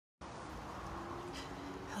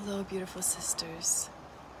Hello, beautiful sisters.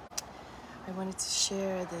 I wanted to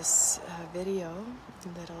share this video,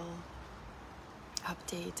 a little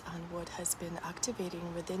update on what has been activating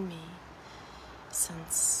within me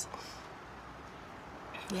since,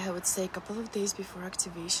 I would say a couple of days before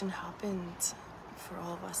activation happened for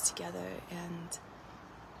all of us together. And,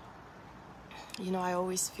 I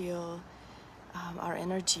always feel our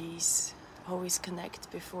energies always connect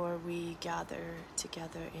before we gather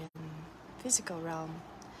together in physical realm.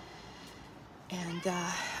 And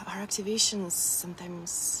our activations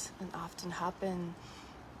sometimes and often happen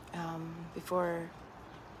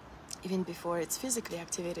even before it's physically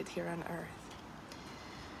activated here on Earth.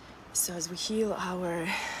 So as we heal our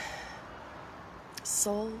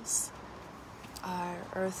souls, our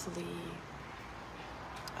earthly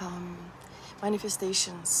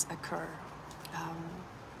manifestations occur,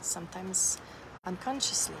 sometimes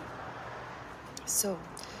unconsciously. So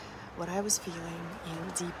what I was feeling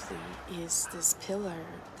deeply is this pillar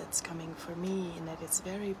that's coming for me, and that it's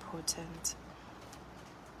very potent.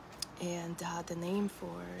 And the name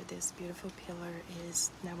for this beautiful pillar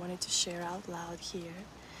is, and I wanted to share out loud here,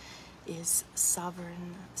 is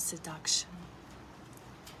Sovereign Seduction.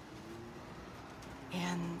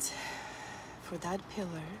 And for that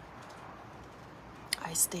pillar,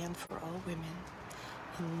 I stand for all women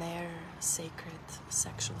in their sacred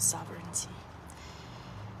sexual sovereignty.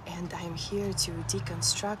 And I'm here to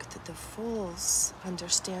deconstruct the false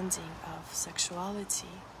understanding of sexuality.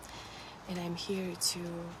 And I'm here to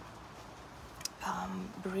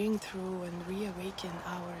bring through and reawaken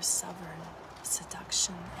our sovereign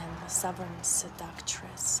seduction and the sovereign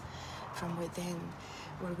seductress from within,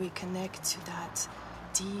 where we connect to that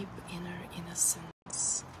deep inner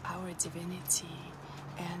innocence, our divinity,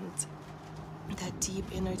 and that deep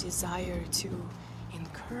inner desire to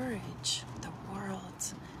encourage the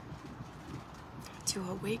world to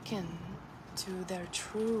awaken to their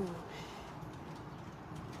true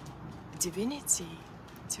divinity,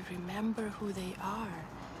 to remember who they are,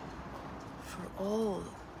 for all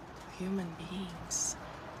human beings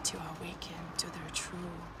to awaken to their true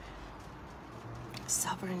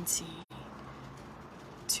sovereignty,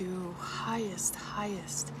 to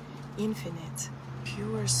highest, infinite,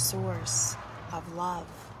 pure source of love,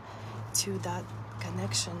 to that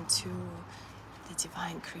connection to the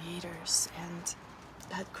divine creators and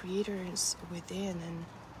that creators within, and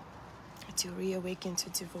to reawaken to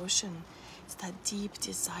devotion. It's that deep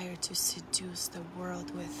desire to seduce the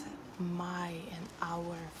world with my and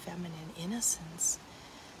our feminine innocence,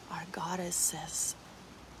 our goddesses,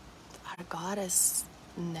 our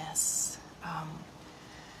goddessness,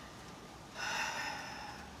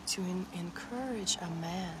 to encourage a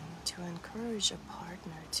man, to encourage a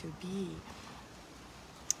partner to be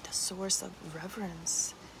the source of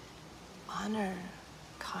reverence, honor,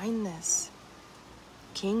 kindness,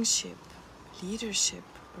 kingship, leadership,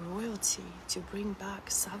 royalty, to bring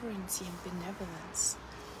back sovereignty and benevolence.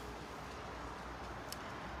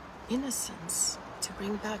 Innocence, to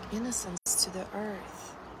bring back innocence to the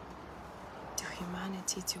earth, to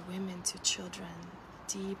humanity, to women, to children.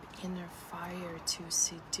 Deep inner fire to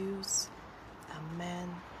seduce a man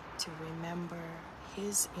to remember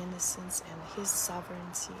his innocence and his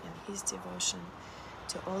sovereignty and his devotion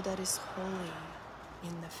to all that is holy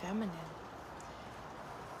in the feminine,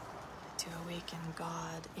 to awaken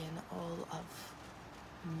God in all of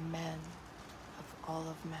men, of all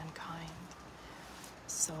of mankind.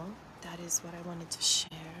 So that is what I wanted to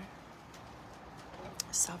share.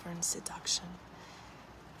 Sovereign seduction,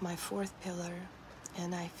 my fourth pillar.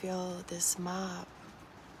 And I feel this map,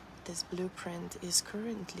 this blueprint is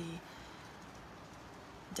currently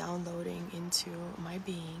downloading into my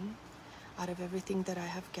being. Out of everything that I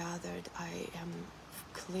have gathered, I am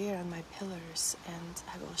clear on my pillars, and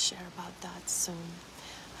I will share about that soon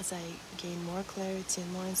as I gain more clarity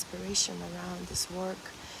and more inspiration around this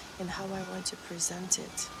work and how I want to present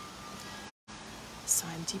it. So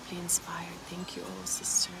I'm deeply inspired. Thank you all,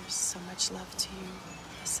 sisters. So much love to you.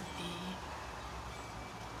 Blessed be.